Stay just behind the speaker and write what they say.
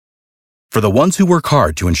For the ones who work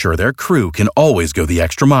hard to ensure their crew can always go the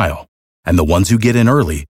extra mile, and the ones who get in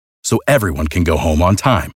early so everyone can go home on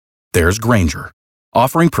time, there's Grainger,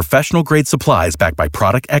 offering professional-grade supplies backed by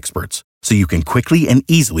product experts so you can quickly and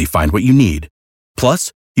easily find what you need.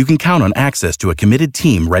 Plus, you can count on access to a committed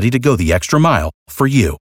team ready to go the extra mile for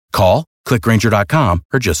you. Call, click Grainger.com,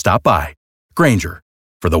 or just stop by. Grainger,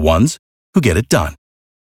 for the ones who get it done.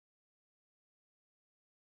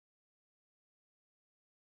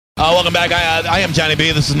 Welcome back. I am Johnny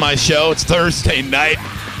B. This is my show. It's Thursday night.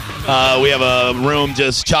 We have a room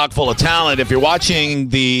just chock full of talent. If you're watching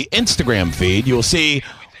the Instagram feed, you'll see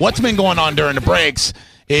what's been going on during the breaks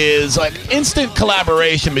is like instant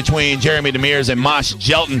collaboration between Jeremy Demers and Mosh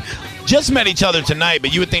Jelton. Just met each other tonight,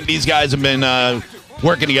 but you would think these guys have been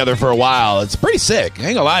working together for a while. It's pretty sick. I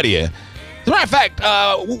ain't gonna lie to you. As a matter of fact,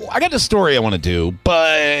 I got this story I want to do,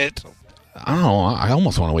 but I don't know. I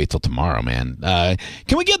almost want to wait till tomorrow, man.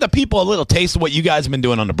 Can we give the people a little taste of what you guys have been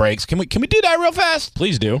doing on the breaks? Can we do that real fast?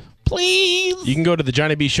 Please do. Please. You can go to the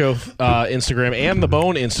Johnny B Show Instagram and the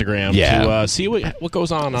Bone Instagram to see what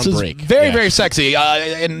goes on break. Very, very sexy.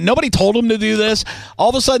 And nobody told him to do this. All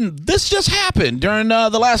of a sudden, this just happened during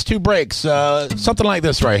the last two breaks. Something like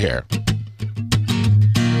this right here.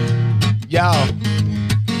 Yo.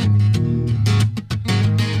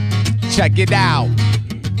 Check it out.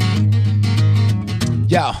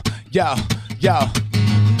 Yo.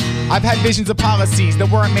 I've had visions of policies that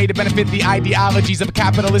weren't made to benefit the ideologies of a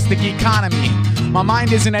capitalistic economy. My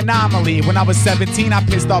mind is an anomaly. When I was 17, I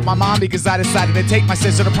pissed off my mom because I decided to take my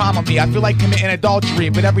sister to prom with me. I feel like committing adultery,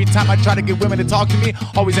 but every time I try to get women to talk to me,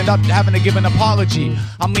 always end up having to give an apology.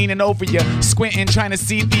 I'm leaning over you, squinting, trying to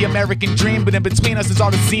see the American dream, but in between us is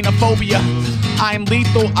all the xenophobia. I am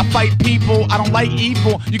lethal, I fight people, I don't like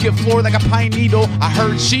evil. You get floored like a pine needle. I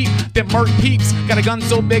herd sheep, then murk peeps. Got a gun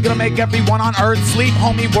so big it'll make everyone on earth sleep.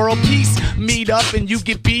 Homie, world peace. Meet up and you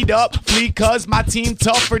get beat up. Flee cause my team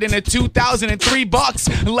tougher than a 2003 Bucks.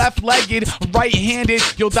 Left-legged, right-handed,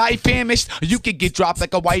 you'll die famished. You could get dropped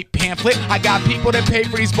like a white pamphlet. I got people that pay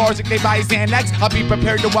for these bars if they buy Xanax. I'll be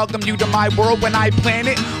prepared to welcome you to my world when I plan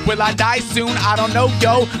it. Will I die soon? I don't know,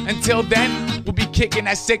 yo. Until then, we'll be kicking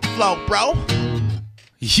that sick flow, bro.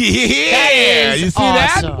 Yeah, you see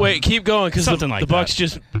awesome. that? Wait, keep going because the Bucks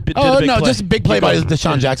just did a big play. Just a big play by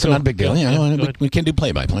Deshaun Jackson. Not a big deal. We can do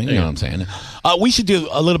play-by-play. You know what I'm saying? We should do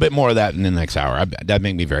a little bit more of that in the next hour. That'd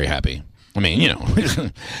make me very happy. I mean,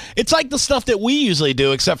 it's like the stuff that we usually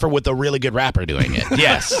do, except for with a really good rapper doing it.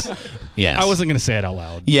 Yes. I wasn't going to say it out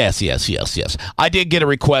loud. Yes. I did get a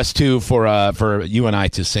request, too, for you and I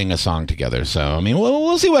to sing a song together. So, I mean,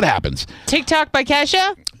 we'll see what happens. TikTok by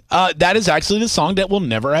Kesha? That is actually the song that will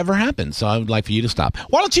never, ever happen. So I would like for you to stop.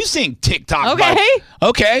 Why don't you sing TikTok?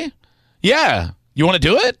 Okay. Yeah. You want to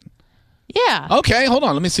do it? Yeah. Okay, hold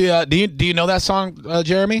on. Let me see. Do you know that song,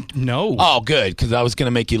 Jeremy? No. Oh, good, because I was going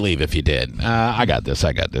to make you leave if you did. I got this.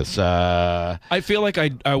 I feel like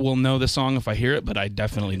I will know the song if I hear it, but I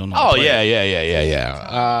definitely don't know. Oh,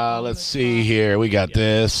 yeah. Let's see here. We got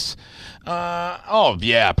this. Oh,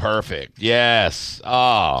 yeah, perfect. Yes.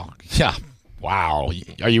 Oh, yeah. Wow.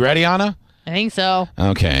 Are you ready, Anna? I think so.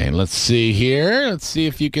 Okay, let's see here. Let's see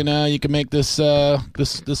if you can make this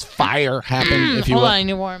this fire happen. If you hold on, I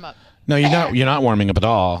need to warm up. No, you're not warming up at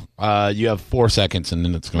all. You have 4 seconds and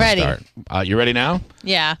then it's going to start. You ready now?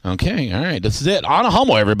 Yeah. Okay. All right. This is it. Anna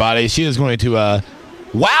Hummel, everybody. She is going to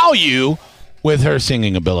wow you with her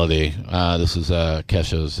singing ability. This is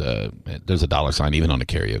Kesha's. There's a $sign even on the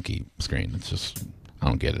karaoke screen. It's just I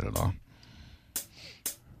don't get it at all.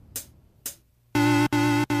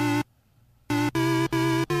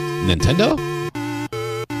 Nintendo?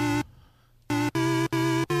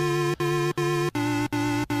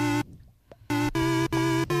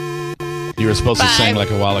 You were supposed to sing like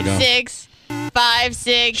a while ago. 6, 5,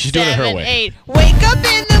 6, She's doing it her 7, way. 8. Wake up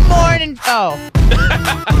in the morning. Oh.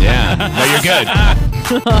 Yeah. No, you're good.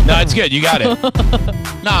 No, it's good. You got it.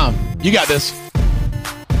 No, you got this.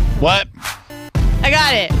 What? I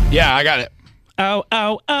got it. Yeah, I got it. Ow,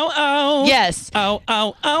 ow, ow, ow. Yes. Ow,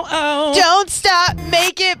 ow, ow, ow. Don't stop,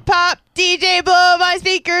 make it pop. DJ, blow my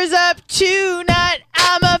speakers up tonight.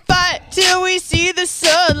 I'ma fight till we see the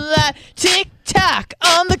sunlight. Tick tock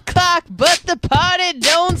on the clock, but the party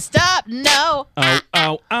don't stop. No. Ow,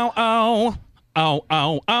 ow, ow, ow. Ow,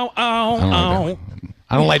 ow, ow, ow,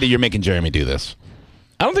 I don't like that you're making Jeremy do this.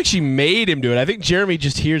 I don't think she made him do it. I think Jeremy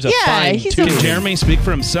just hears a Yeah, fine he's tune. Can Jeremy speak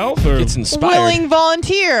for himself? Or? It's inspired. Willing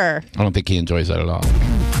volunteer. I don't think he enjoys that at all.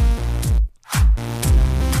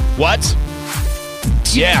 What?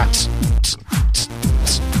 Yeah.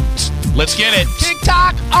 Let's get it.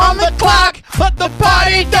 Tick-tock on the clock, but the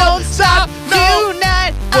party don't stop.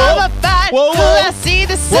 Tonight, I'ma fight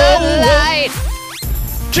sunlight.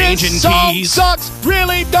 Changing This song keys. sucks.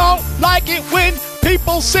 Really don't like it when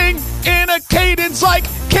people sing in a cadence like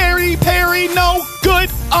Katy Perry. No good.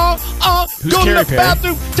 Go to Katy the Perry?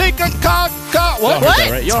 bathroom. Take a cock. What? Y'all heard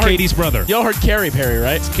that, right? It's Katie's brother. Y'all heard Carrie Perry,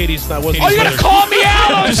 right? It's Katie's. That wasn't. Oh, you gonna call me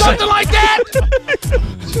out on something like that?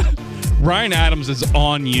 Ryan Adams is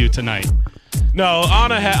on you tonight. No,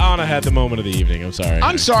 Anna had the moment of the evening. I'm sorry.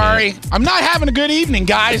 I'm sorry. I'm not having a good evening,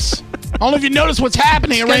 guys. I don't know if you notice what's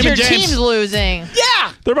happening at Because Raymond your James. team's losing.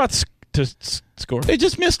 Yeah. They're about to score. They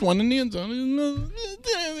just missed one in the end zone. Right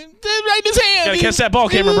in his hand. Gotta catch that ball,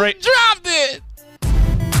 Cameron Brate. Dropped it.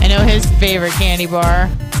 I know his favorite candy bar.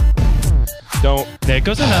 Don't. There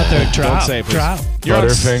goes another drop. Don't say it, please. Drop. You're on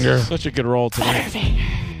Butterfinger. such a good roll tonight.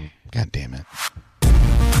 God damn it.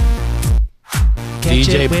 Catch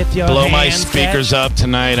DJ, it with your blow my hands, speakers up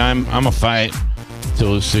tonight. I'm a fight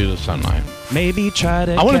till we see the sunlight. Maybe try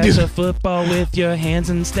to I wanna catch do- a football with your hands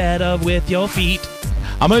instead of with your feet.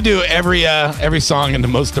 I'm gonna do every song in the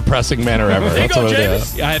most depressing manner ever. There you That's go, what I'm gonna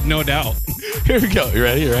James. do. I had no doubt. Here we go. You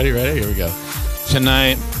ready? Here we go.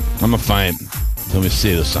 Tonight, I'm a fight till we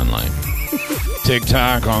see the sunlight. Tick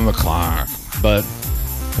tock on the clock, but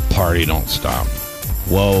the party don't stop.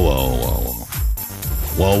 Whoa, whoa, whoa,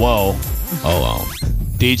 whoa, whoa, whoa. Oh, oh.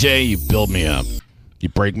 DJ, you build me up. You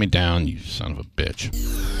break me down, you son of a bitch.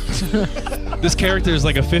 This character is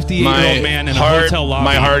like a 58-year-old man in a hotel lobby.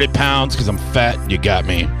 My heart, it pounds because I'm fat. You got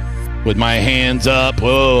me. With my hands up.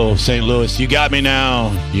 Whoa, St. Louis, you got me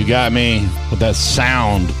now. You got me. With that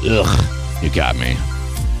sound. Ugh, you got me.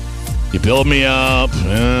 You build me up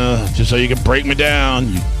just so you can break me down,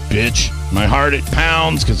 you bitch. My heart, it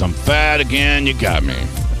pounds because I'm fat again. You got me.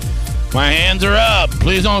 My hands are up.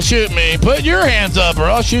 Please don't shoot me. Put your hands up or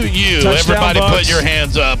I'll shoot you. Touchdown, Everybody Bucks. put your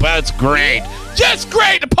hands up. That's great. Just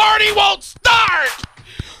great. The party won't start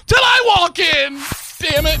till I walk in.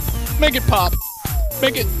 Damn it. Make it pop.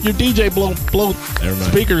 Make it your DJ blow Never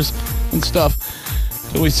mind. speakers and stuff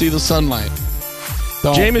till we see the sunlight.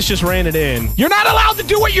 Don't. Jameis just ran it in. You're not allowed to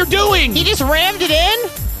do what you're doing. He just rammed it in?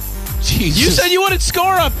 Jesus. You said you wanted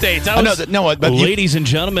score updates. I know that. No, but you, Ladies and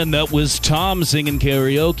gentlemen, that was Tom singing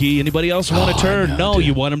karaoke. Anybody else want a turn? No, dude.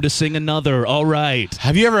 you want him to sing another. All right.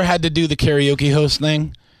 have you ever had to do the karaoke host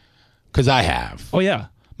thing? Because I have. Oh, yeah.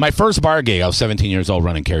 My first bar gig, I was 17 years old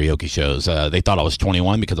running karaoke shows. They thought I was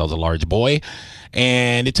 21 because I was a large boy.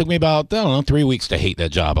 And it took me about, 3 weeks to hate that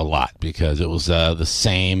job a lot because it was the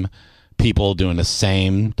same people doing the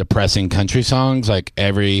same depressing country songs like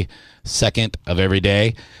every second of every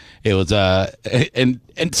day. It was and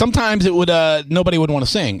sometimes it would nobody would want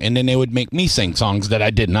to sing, and then they would make me sing songs that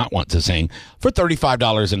I did not want to sing for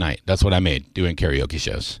 $35 a night. That's what I made doing karaoke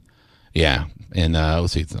shows. Yeah, and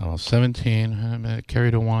let's see, I was 17, I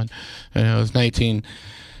carried a one, and it was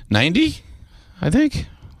 1990, I think.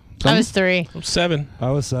 I was 3. I'm 7.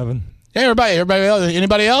 I was 7. Hey, everybody else?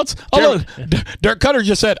 Anybody else? Oh, look, Dirk Cutter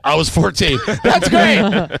just said I was 14. That's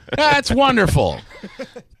great. That's wonderful.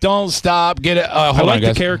 Don't stop. Get it. I Hold like on, the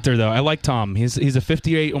guys. character, though. I like Tom. He's a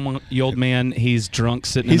 58-year-old man. He's drunk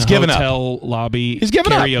sitting He's in a given up. hotel lobby. He's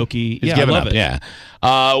giving up. karaoke. He's Yeah, giving I love up. it. Yeah.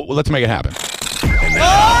 Let's make it happen.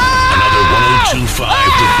 Another 1025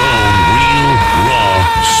 The Bone Real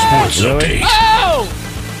Raw Sports Update.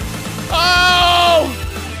 Oh!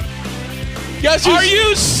 Guess who's, Are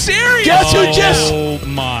you serious?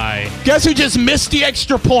 Guess who just missed the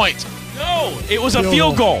extra point? No, it was a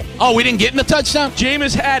field goal. Oh, we didn't get in the touchdown?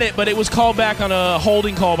 Jameis had it, but it was called back on a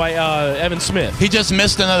holding call by Evan Smith. He just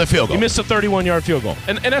missed another field goal. He missed a 31-yard field goal.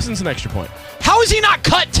 In essence, an extra point. How is he not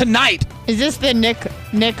cut tonight? Is this the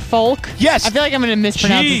Nick Folk? Yes. I feel like I'm going to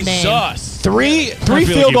mispronounce his name. Jesus. Three feel like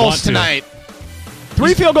field you goals want to. tonight.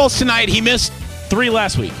 3 field goals tonight. He missed, 3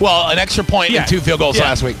 last week. well, an extra point Yeah. and 2 field goals Yeah.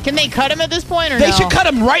 last week. Can they cut him at this point or They no? should cut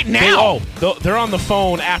him right now. They're on the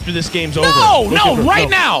phone after this game's over. No, Looking right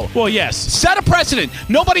now. Well, yes. Set a precedent.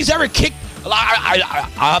 Nobody's ever kicked.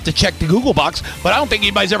 I'll have to check the Google box, but I don't think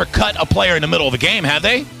anybody's ever cut a player in the middle of a game, have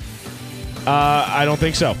they? I don't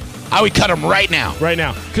think so. I would cut him right now. Right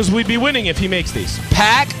now. Because we'd be winning if he makes these.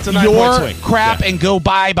 Pack a 9-point your swing. crap Yeah. and go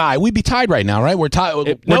bye-bye. We'd be tied right now, right? We're tied.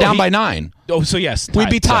 We're no, down he- by 9. Oh, so yes. We'd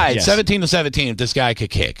be tied, Yes. 17-17, if this guy could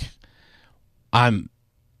kick. I'm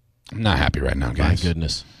not happy right now, My guys.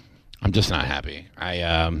 goodness. I'm just not happy.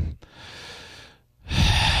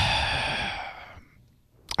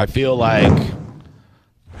 I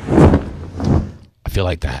feel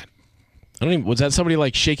like that. I don't even. Was that somebody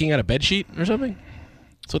like shaking out a bed sheet or something?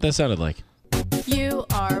 That's what that sounded like. You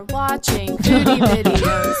are watching foodie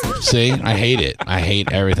videos. See, I hate it. I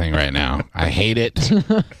hate everything right now. I hate it.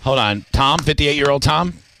 Hold on, Tom, 58-year-old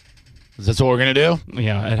Tom. Is that what we're going to do?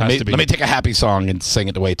 Yeah, it has to be. Let me take a happy song and sing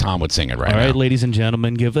it the way Tom would sing it right now. All right, ladies and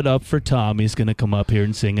gentlemen, give it up for Tom. He's going to come up here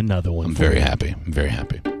and sing another one. I'm very happy. I'm very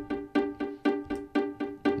happy.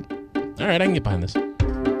 All right, I can get behind this.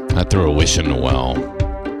 I threw a wish in the well.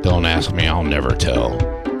 Don't ask me, I'll never tell.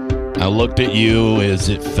 I looked at you as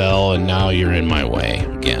it fell, and now you're in my way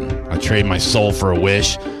again. I trade my soul for a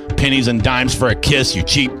wish, pennies and dimes for a kiss, you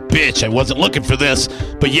cheap bitch. I wasn't looking for this,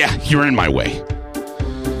 but yeah, you're in my way.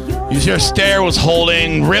 Your stare was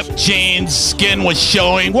holding, ripped jeans, skin was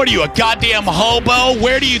showing. What are you, a goddamn hobo?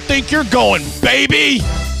 Where do you think you're going, baby?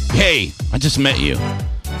 Hey, I just met you.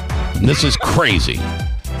 And this is crazy.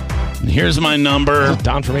 And here's my number. Is it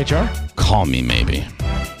Don from HR? Call me, maybe.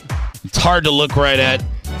 It's hard to look right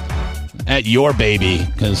at your baby,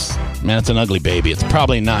 because, man, it's an ugly baby. It's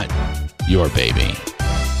probably not your baby.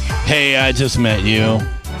 Hey, I just met you.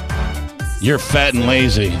 You're fat and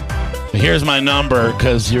lazy. But here's my number,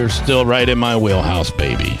 because you're still right in my wheelhouse,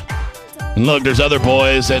 baby. And look, there's other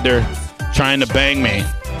boys that they're trying to bang me.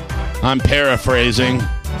 I'm paraphrasing.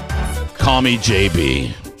 Call me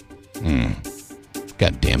JB.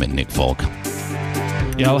 God damn it, Nick Folk.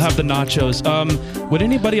 Yeah, I'll have the nachos. Would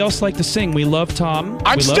anybody else like to sing? We love Tom.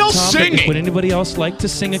 I'm we love still Tom, singing. Would anybody else like to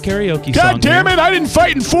sing a karaoke song? God damn it, I didn't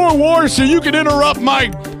fight in 4 wars so you can interrupt my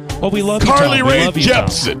Well, we love Carly you, Tom. Rae We love you,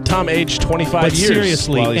 Jepsen. Tom, aged 25 But years.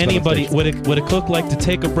 seriously, while he's been on anybody, stage. would a cook like to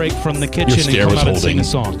take a break from the Your kitchen and stare come was out and sing holding. a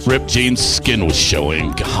song? Ripped jeans, skin was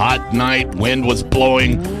showing. Hot night, wind was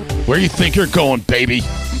blowing. Where you think you're going, baby?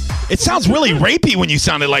 It sounds really rapey when you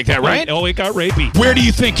sounded like that, right? Oh, it got rapey. Where do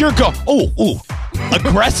you think you're going? Oh,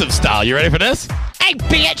 aggressive style. You ready for this? Hey,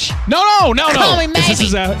 bitch! No. Call me maybe. This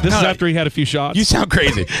is after he had a few shots. You sound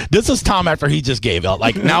crazy. This is Tom after he just gave out.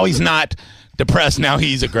 Like, now he's not depressed. Now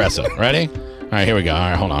he's aggressive. Ready? All right, here we go. All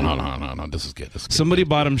right, hold on. This is good. Somebody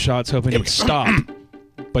bought him shots hoping he'd stop,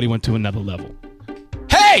 but he went to another level.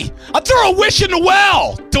 Hey, I threw a wish in the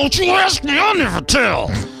well. Don't you ask me, I'll never tell.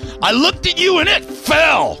 I looked at you and it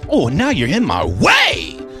fell. Oh, now you're in my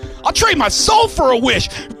way. I'll trade my soul for a wish,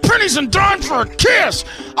 pennies and dimes for a kiss.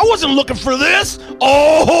 I wasn't looking for this.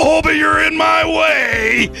 Oh, but you're in my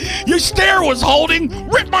way. Your stare was holding,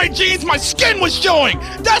 ripped my jeans, my skin was showing.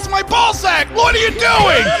 That's my ball sack. What are you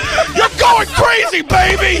doing? You're going crazy,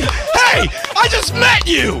 baby. Hey, I just met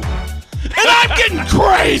you. And I'm getting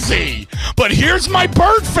crazy. But here's my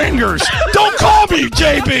bird fingers. Don't call me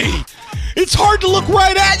JB. It's hard to look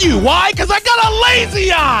right at you. Why? Because I got a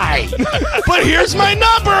lazy eye. But here's my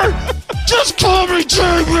number. Just call me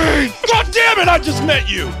JB. God damn it, I just met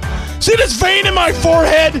you. See this vein in my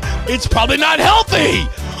forehead? It's probably not healthy.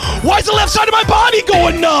 Why's the left side of my body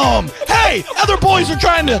going numb? Hey, other boys are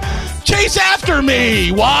trying to chase after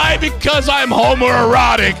me. Why? Because I'm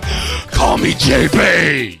homoerotic. Call me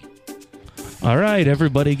JB. All right,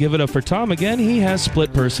 everybody, give it up for Tom again. He has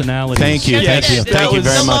split personalities. Thank you very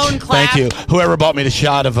Simone much. clap. Thank you. Whoever bought me the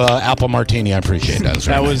shot of apple martini, I appreciate that.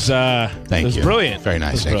 That was Thank you. brilliant. Very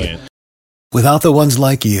nice. Thank Brilliant. Without the ones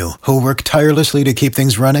like you, who work tirelessly to keep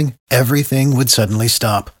things running, everything would suddenly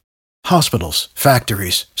stop. Hospitals,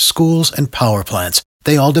 factories, schools, and power plants,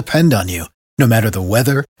 they all depend on you. No matter the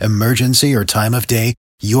weather, emergency, or time of day,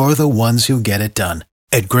 you're the ones who get it done.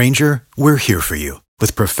 At Grainger, we're here for you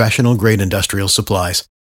with professional-grade industrial supplies.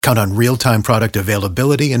 Count on real-time product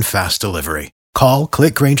availability and fast delivery. Call,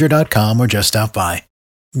 clickgrainger.com, or just stop by.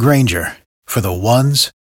 Grainger, for the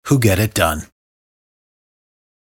ones who get it done.